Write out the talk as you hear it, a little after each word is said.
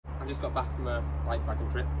just got back from a bikepacking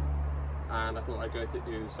trip and I thought I'd go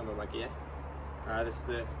through some of my gear. This is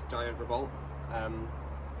the giant revolt,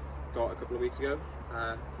 got a couple of weeks ago.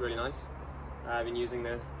 It's really nice. I've been using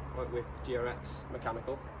the with GRX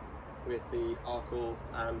mechanical with the Arkel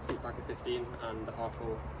Seatpacker 15 and the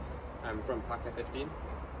Arkel front packer 15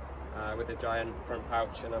 with a giant front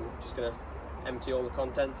pouch, and I'm just going to empty all the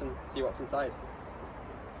contents and see what's inside.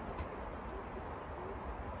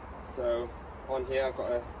 So on here I've got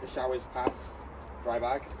the shower's pads dry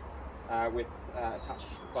bag with attached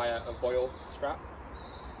via a Voile strap.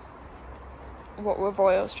 What were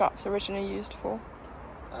Voile straps originally used for?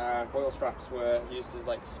 Voile straps were used as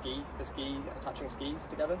like attaching skis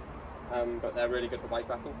together, but they're really good for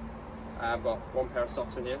bikepacking. I've got one pair of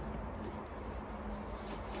socks in here,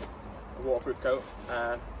 a waterproof coat,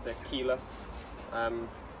 it's a Keela,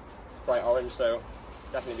 bright orange, so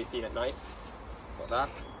definitely be seen at night. Got that.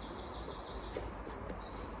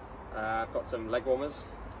 I've got some leg warmers,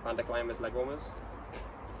 Climbers leg warmers.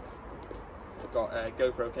 I've got a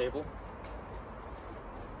GoPro cable,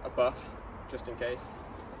 a buff just in case,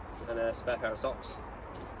 and a spare pair of socks.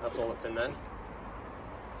 That's all that's in there.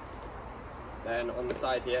 Then on the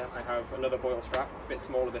side here I have another Voile strap, a bit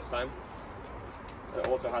smaller this time. It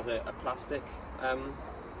also has a plastic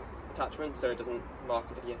attachment, so it doesn't mark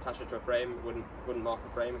it. If you attach it to a frame, it wouldn't mark the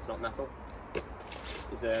frame. It's not metal.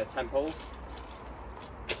 These are temp holes.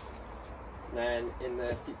 Then in the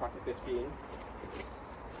Seatpacker 15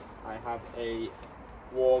 I have a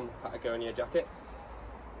warm Patagonia jacket,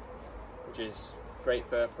 which is great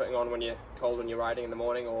for putting on when you're cold when you're riding in the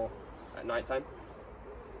morning or at night time.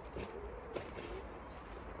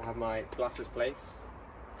 I have my glasses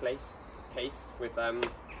case with a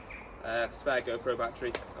spare GoPro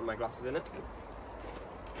battery and my glasses in it.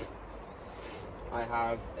 I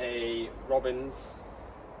have a Robens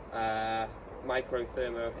micro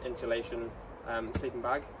thermo insulation sleeping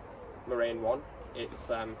bag, Moraine 1. It's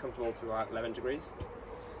comfortable to about 11 degrees,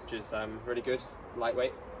 which is really good,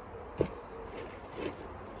 lightweight.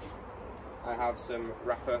 I have some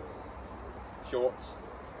Rapper shorts,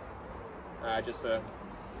 just for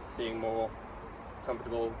being more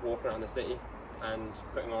comfortable walking around the city and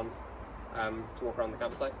putting on to walk around the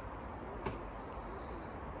campsite.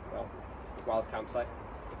 Well, wild campsite.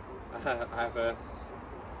 I have a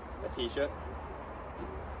t-shirt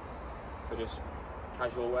for just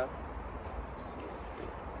casual wear.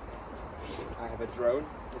 I have a drone.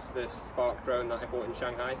 This is the Spark drone that I bought in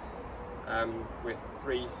Shanghai with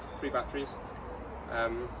three batteries,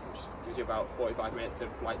 which gives you about 45 minutes of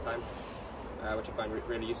flight time, which I find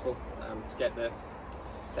really useful to get the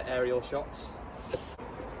aerial shots.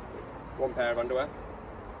 One pair of underwear.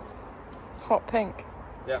 Hot pink.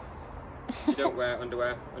 Yeah. You don't wear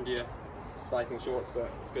underwear under your cycling shorts, but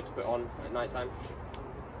it's good to put on at night time.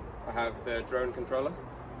 I have the drone controller.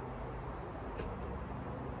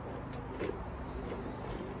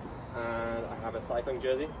 And I have a cycling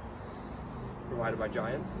jersey provided by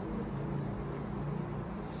Giant.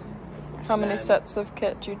 How many sets of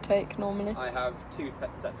kit do you take normally? I have two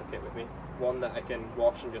sets of kit with me. One that I can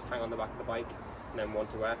wash and just hang on the back of the bike, and then one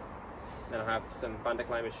to wear. Then I have some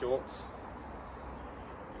Climbers shorts.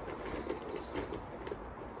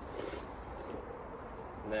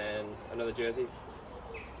 And then another jersey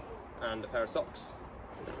and a pair of socks.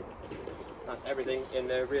 That's everything in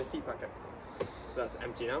the rear Seatpacker. So that's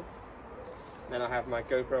empty now. Then I have my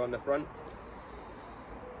GoPro on the front,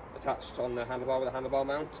 attached on the handlebar with a handlebar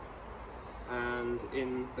mount. And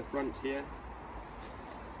in the front here,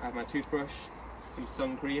 I have my toothbrush, some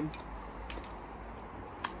sun cream,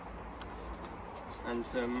 and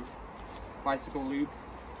some bicycle lube.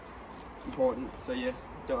 Important so you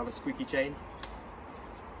don't have a squeaky chain.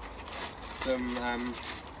 Some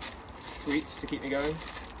sweets to keep me going,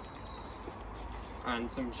 and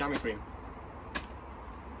some chamois cream.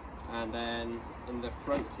 And then in the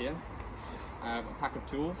front here, I have a pack of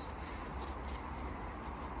tools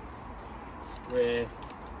with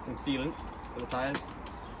some sealant for the tyres.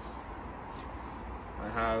 I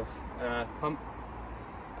have a pump,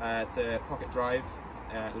 it's a pocket drive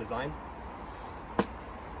Lezyne.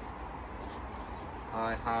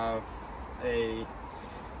 I have a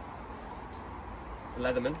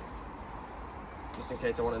Leatherman, just in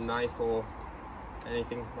case I want a knife or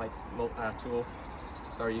anything like tool.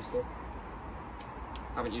 Very useful.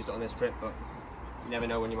 Haven't used it on this trip, but you never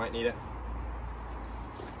know when you might need it.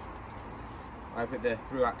 I've got the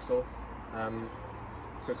through axle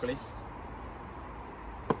quick release.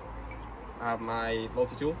 I have my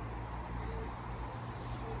multi-tool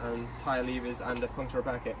and tyre levers and a puncture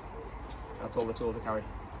repair kit. That's all the tools I carry.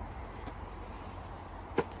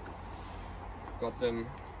 Got some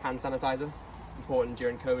hand sanitizer, important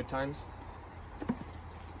during COVID times.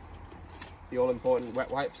 The all-important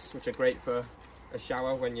wet wipes, which are great for a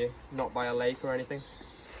shower when you're not by a lake or anything,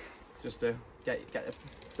 just to get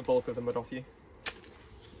the bulk of the mud off you.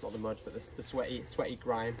 Not the mud, but the sweaty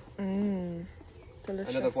grime.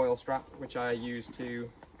 Delicious. Another Voile strap, which I use to,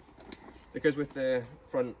 because with the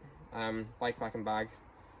front bikepacking bag,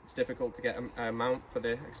 it's difficult to get a mount for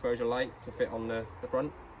the exposure light to fit on the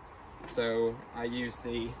front. So I use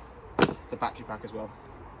it's a battery pack as well,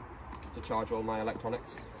 to charge all my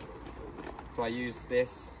electronics. So I use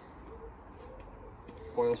this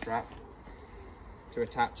Voile strap to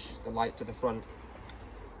attach the light to the front,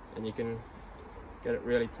 and you can get it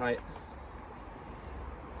really tight.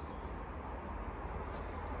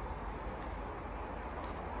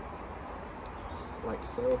 Like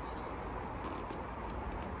so.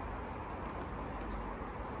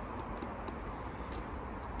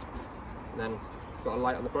 And then got a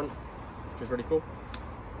light on the front, which is really cool.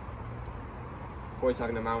 Always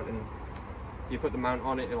having the mount, and if you put the mount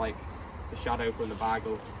on it, like the shadow from the bag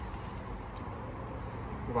will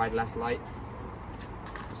provide less light.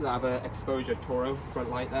 So I have an exposure Toro front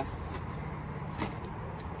light there.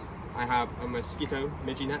 I have a mosquito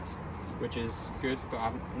midgie net, which is good, but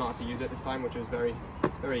I've not had to use it this time, which was very,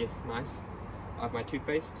 very nice. I have my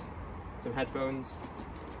toothpaste, some headphones,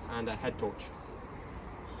 and a head torch.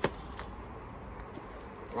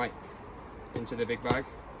 Right, into the big bag.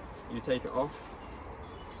 You take it off,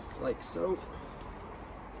 like so.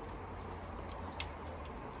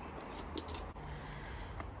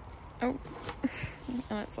 Oh,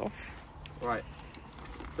 and it's off. Right,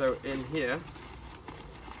 so in here,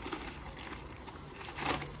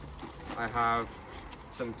 I have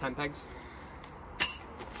some tent pegs,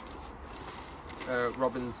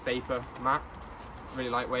 Robens Vapour mat, really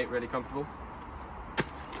lightweight, really comfortable.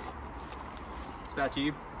 Spare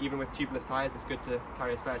tube, even with tubeless tyres, it's good to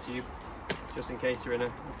carry a spare tube, just in case you're in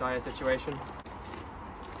a dire situation.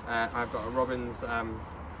 I've got a Robens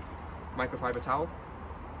microfiber towel.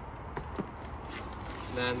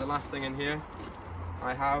 And then the last thing in here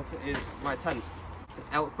I have is my tent. It's an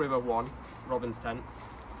Elk River 1 Robens tent.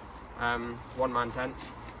 One-man tent,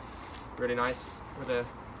 really nice, with a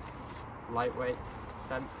lightweight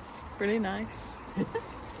tent. Really nice.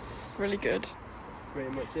 Really good. That's pretty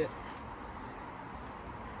much it.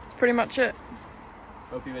 That's pretty much it.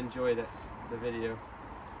 Hope you enjoyed it, the video.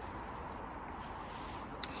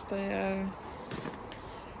 Just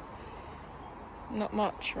not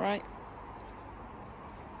much, right?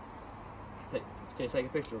 Can you take a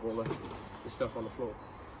picture of all the stuff on the floor?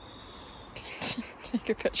 Take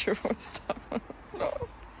a picture of all the stuff on the floor.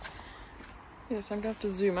 Yes, I'm gonna have to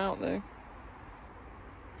zoom out though.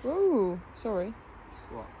 Whoa, sorry.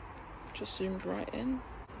 What? Just zoomed right in.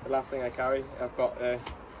 The last thing I carry, I've got a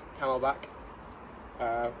camelback,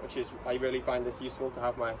 which is, I really find this useful to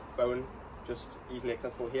have my phone just easily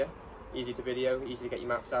accessible here. Easy to video, easy to get your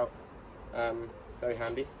maps out, very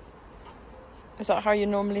handy. Is that how you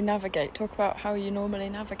normally navigate? Talk about how you normally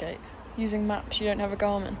navigate. Using maps, you don't have a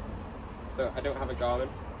Garmin. So I don't have a Garmin.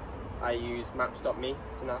 I use maps.me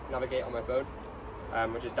to navigate on my phone,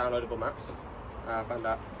 which is downloadable maps. I find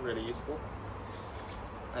that really useful.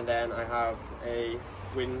 And then I have a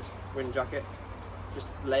wind jacket.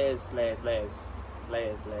 Just layers. Layers are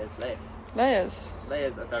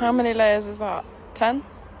very How many useful. layers is that? 10?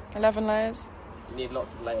 11 layers? You need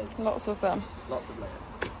lots of layers. Lots of them. Lots of layers.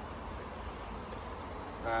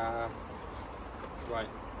 Right.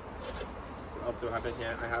 What else do I have in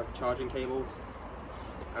here? I have charging cables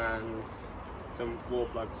and some wall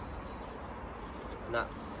plugs. And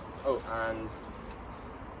that's, oh, and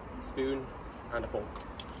a spoon and a fork.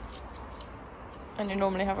 And you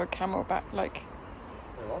normally have a camelback, like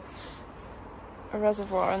You know what? a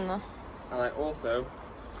reservoir in there. And I also,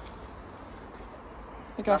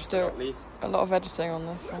 You're going to have last to but do not least, a lot of editing on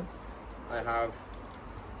this one. I have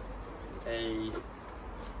a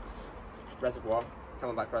reservoir,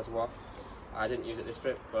 camelback reservoir. I didn't use it this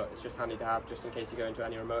trip, but it's just handy to have just in case you go into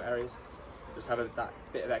any remote areas. Just have that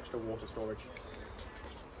bit of extra water storage.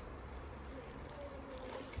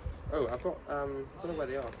 Oh, I've got, I don't know where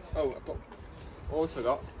they are. Oh, I've got, always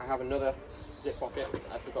forgot, I have another zip pocket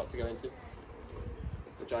I forgot to go into,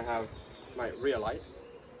 which I have my rear light,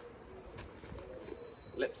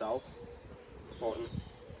 lip salve, important,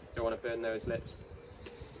 don't want to burn those lips,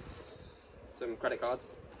 some credit cards,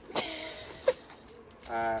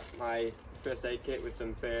 my first aid kit with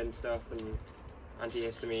some burn stuff and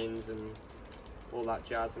antihistamines and all that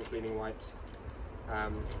jazz, and cleaning wipes. I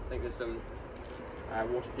think there's some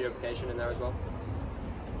water purification in there as well,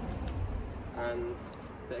 and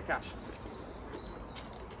a bit of cash.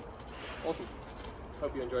 Awesome.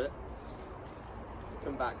 Hope you enjoyed it.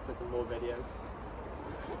 Come back for some more videos.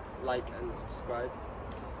 Like and subscribe.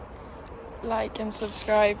 Like and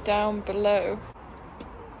subscribe down below.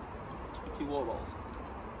 2 water balls.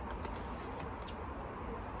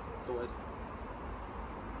 Sorted.